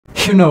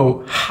to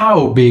know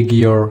how big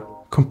your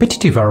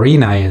competitive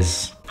arena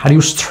is. Are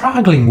you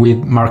struggling with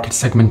market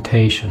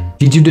segmentation?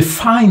 Did you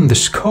define the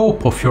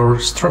scope of your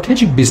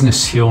strategic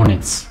business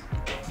units?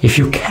 If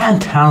you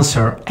can't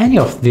answer any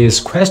of these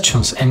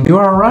questions and you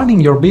are running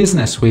your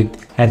business with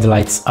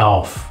headlights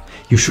off,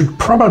 you should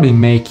probably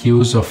make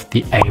use of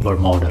the Abell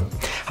model,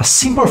 a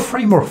simple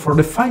framework for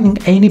defining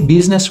any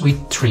business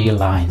with 3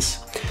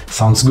 lines.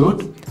 Sounds good?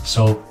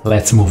 So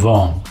let's move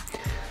on.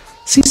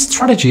 Since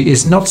strategy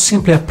is not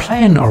simply a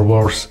plan or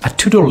worse, a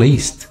to-do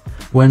list,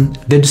 when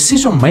the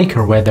decision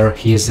maker, whether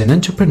he is an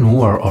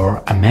entrepreneur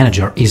or a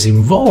manager, is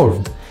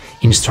involved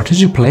in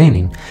strategic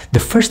planning, the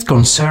first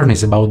concern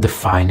is about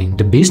defining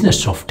the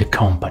business of the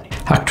company.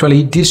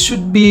 Actually, this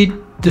should be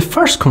the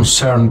first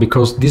concern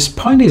because this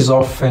point is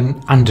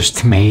often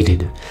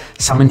underestimated.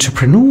 Some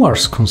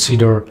entrepreneurs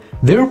consider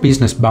their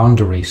business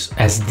boundaries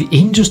as the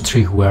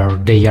industry where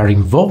they are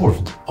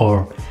involved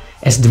or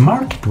as the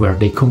market where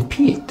they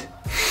compete.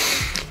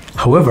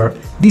 However,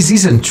 this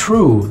isn't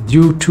true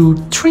due to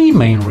 3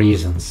 main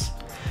reasons.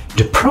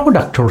 The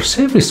product or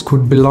service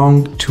could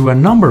belong to a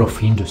number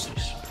of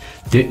industries.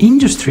 The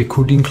industry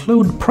could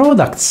include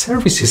product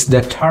services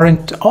that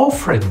aren't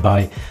offered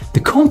by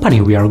the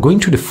company we are going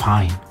to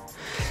define.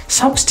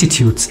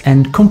 Substitutes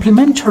and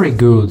complementary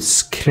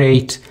goods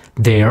create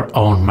their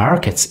own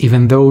markets,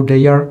 even though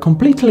they are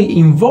completely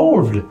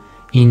involved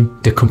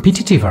in the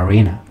competitive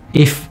arena.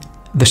 If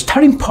the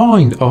starting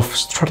point of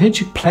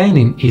strategic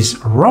planning is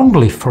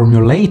wrongly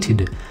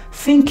formulated,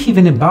 think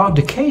even about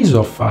the case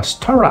of a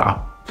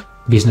startup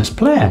business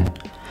plan.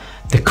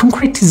 The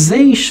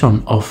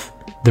concretization of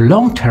the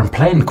long-term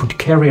plan could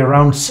carry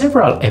around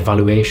several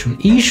evaluation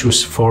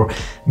issues for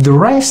the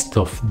rest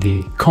of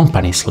the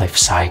company's life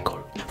cycle.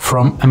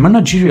 From a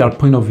managerial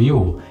point of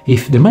view,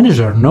 if the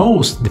manager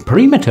knows the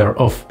perimeter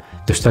of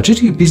the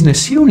strategic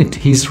business unit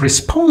he is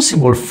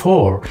responsible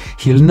for,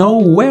 he'll know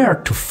where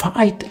to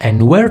fight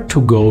and where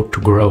to go to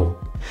grow.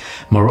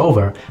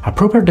 Moreover, a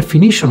proper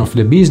definition of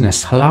the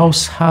business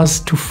allows us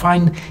to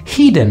find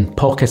hidden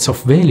pockets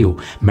of value,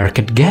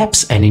 market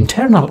gaps and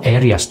internal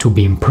areas to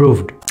be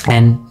improved.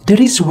 And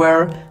that is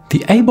where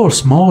the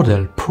Abell's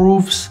model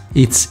proves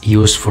its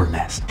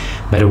usefulness.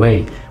 By the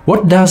way,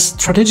 what does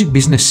Strategic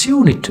Business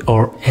Unit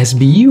or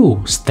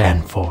SBU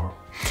stand for?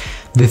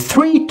 The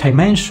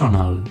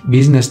 3-dimensional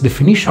business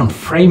definition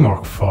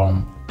framework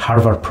from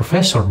Harvard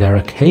professor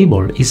Derek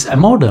Abell is a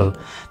model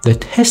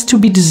that has to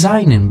be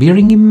designed and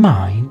bearing in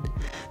mind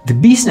the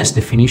business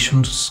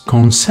definitions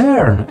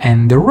concern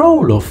and the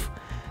role of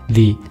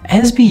the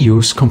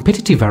SBU's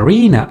competitive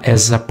arena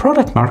as a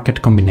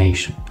product-market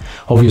combination.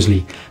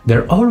 Obviously,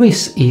 there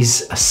always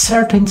is a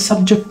certain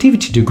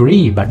subjectivity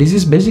degree, but this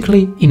is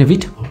basically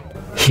inevitable.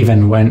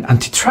 Even when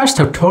antitrust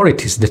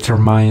authorities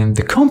determine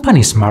the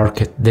company's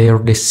market, their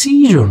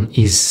decision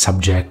is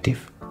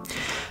subjective.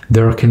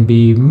 There can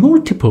be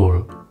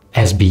multiple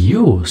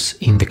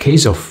SBUs in the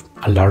case of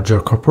a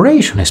larger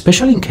corporation,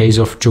 especially in case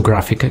of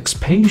geographic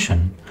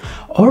expansion,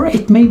 or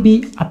it may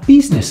be a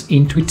business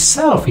into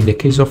itself in the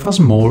case of a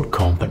small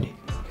company.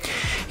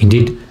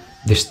 Indeed,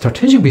 the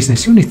strategic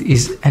business unit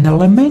is an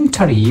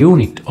elementary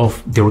unit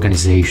of the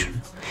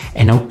organization,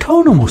 an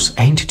autonomous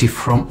entity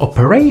from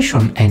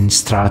operation and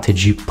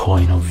strategy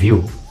point of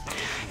view.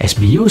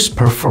 SBU's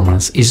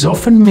performance is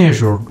often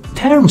measured in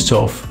terms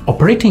of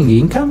operating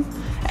income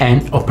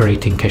and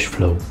operating cash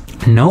flow.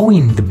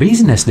 Knowing the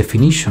business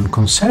definition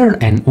concern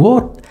and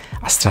what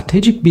a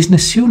strategic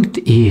business unit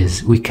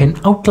is, we can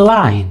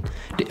outline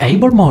the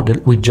Abell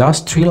model with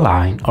just 3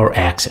 lines or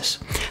axes: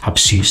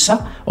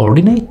 abscissa,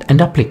 ordinate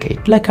and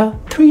applicate, like a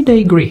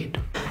 3-day grid.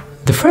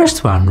 The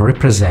first one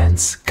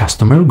represents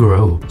customer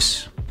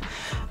groups.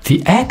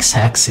 The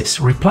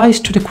x-axis replies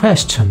to the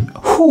question,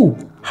 who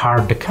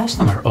are the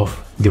customer of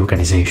the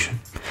organization?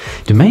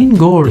 The main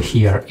goal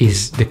here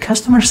is the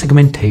customer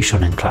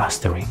segmentation and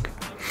clustering.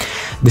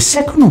 The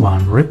second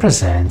one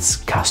represents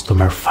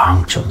customer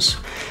functions.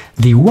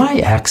 The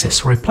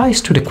y-axis replies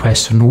to the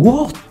question,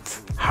 what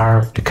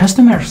are the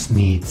customer's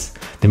needs?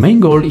 The main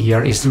goal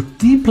here is to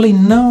deeply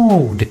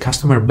know the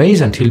customer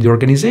base until the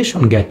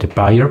organization gets the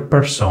buyer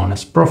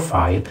personas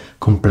profile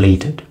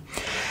completed.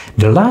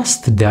 The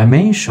last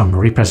dimension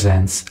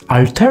represents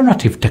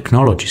alternative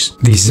technologies.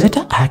 The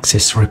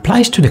z-axis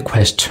replies to the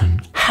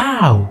question,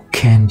 how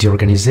can the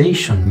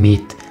organization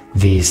meet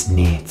these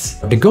needs?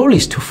 The goal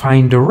is to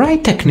find the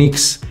right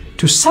techniques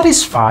to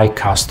satisfy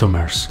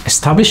customers,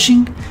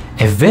 establishing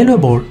a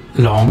valuable,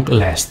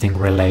 long-lasting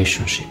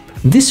relationship.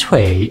 This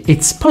way,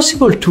 it's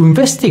possible to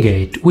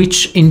investigate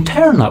which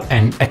internal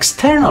and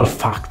external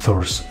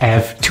factors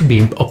have to be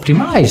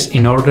optimized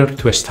in order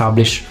to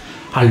establish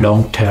a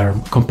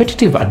long-term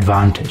competitive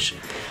advantage.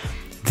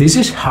 This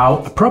is how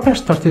a proper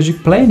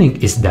strategic planning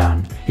is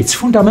done. It's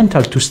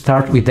fundamental to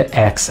start with the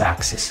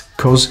x-axis,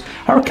 because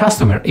our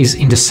customer is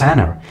in the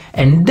center,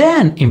 and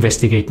then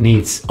investigate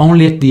needs.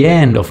 Only at the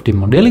end of the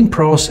modeling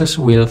process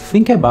we'll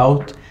think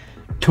about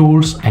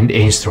tools and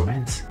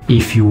instruments.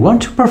 If you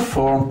want to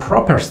perform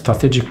proper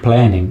strategic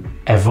planning,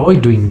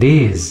 avoid doing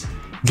this.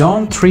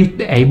 Don't treat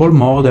the Abell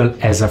model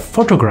as a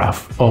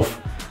photograph of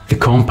the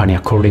company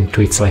according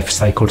to its life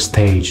cycle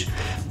stage.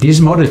 This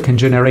model can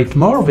generate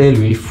more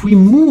value if we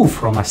move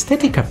from a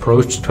static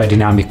approach to a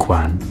dynamic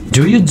one.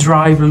 Do you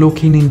drive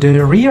looking in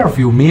the rear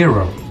view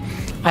mirror?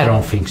 I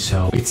don't think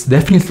so. It's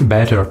definitely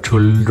better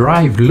to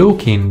drive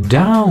looking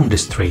down the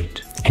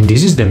street. And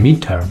this is the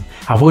midterm,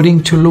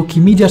 avoiding to look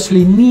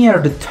immediately near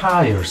the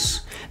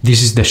tires.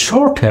 This is the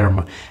short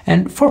term,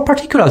 and for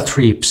particular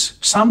trips,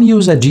 some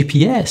use a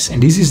GPS,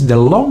 and this is the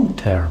long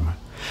term.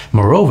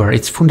 Moreover,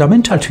 it's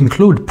fundamental to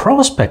include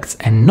prospects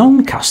and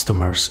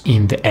non-customers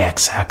in the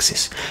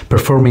x-axis,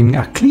 performing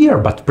a clear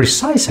but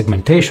precise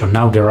segmentation.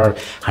 Now there are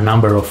a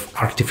number of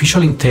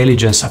artificial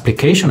intelligence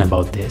applications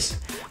about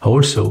this.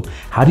 Also,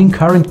 adding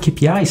current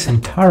KPIs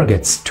and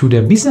targets to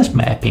the business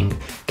mapping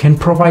can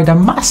provide a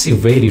massive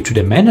value to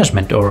the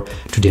management or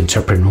to the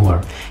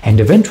entrepreneur, and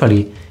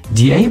eventually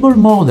the Abell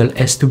model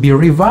has to be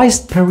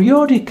revised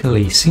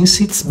periodically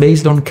since it's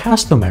based on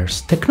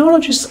customers,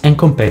 technologies and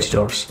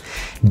competitors.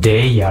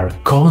 They are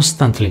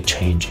constantly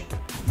changing.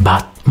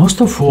 But most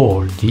of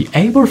all, the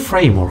Abell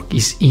framework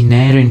is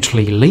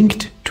inherently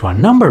linked to a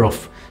number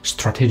of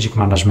strategic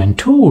management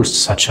tools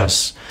such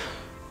as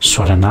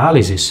SWOT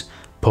analysis,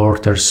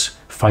 Porter's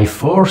 5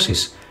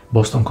 Forces,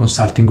 Boston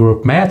Consulting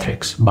Group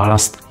metrics,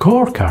 balanced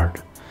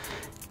scorecard,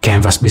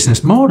 Canvas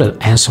business model,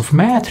 ENSOF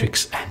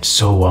metrics, and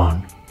so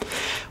on.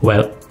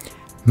 Well,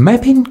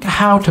 mapping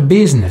out a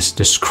business,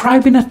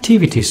 describing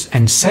activities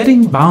and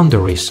setting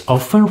boundaries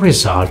often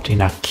result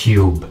in a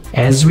cube,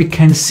 as we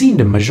can see in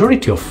the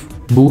majority of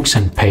books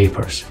and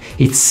papers.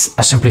 It's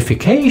a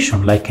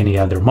simplification like any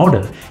other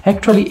model.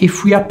 Actually,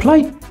 if we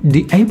apply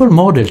the Abell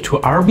model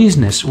to our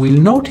business, we'll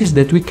notice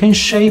that we can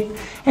shape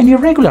an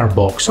irregular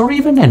box or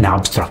even an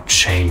abstract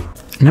shape.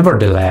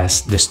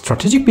 Nevertheless, the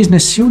strategic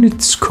business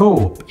unit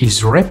scope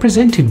is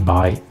represented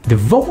by the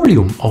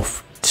volume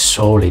of the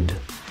solid.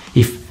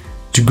 If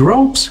the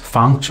groups,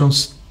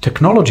 functions,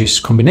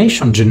 technologies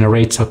combination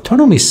generates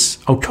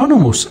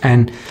autonomous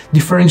and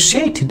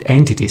differentiated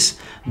entities,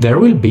 there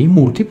will be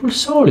multiple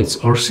solids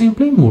or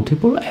simply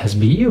multiple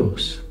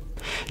SBUs.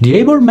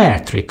 The Abell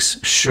matrix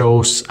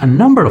shows a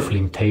number of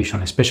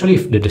limitations, especially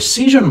if the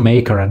decision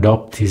maker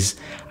adopts it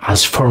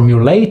as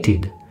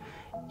formulated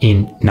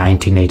in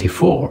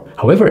 1984.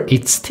 However,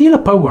 it's still a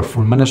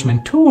powerful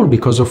management tool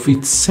because of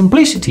its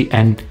simplicity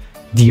and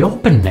the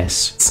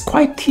openness. It's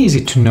quite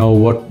easy to know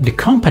what the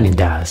company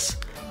does,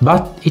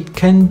 but it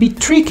can be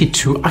tricky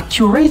to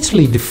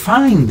accurately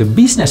define the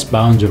business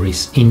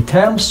boundaries in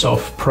terms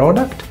of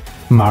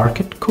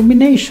product-market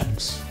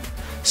combinations.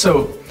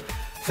 So,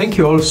 thank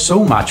you all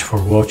so much for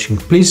watching.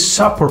 Please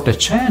support the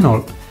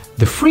channel,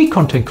 the free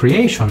content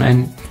creation,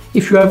 and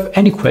if you have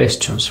any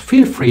questions,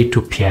 feel free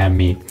to PM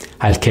me.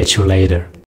 I'll catch you later.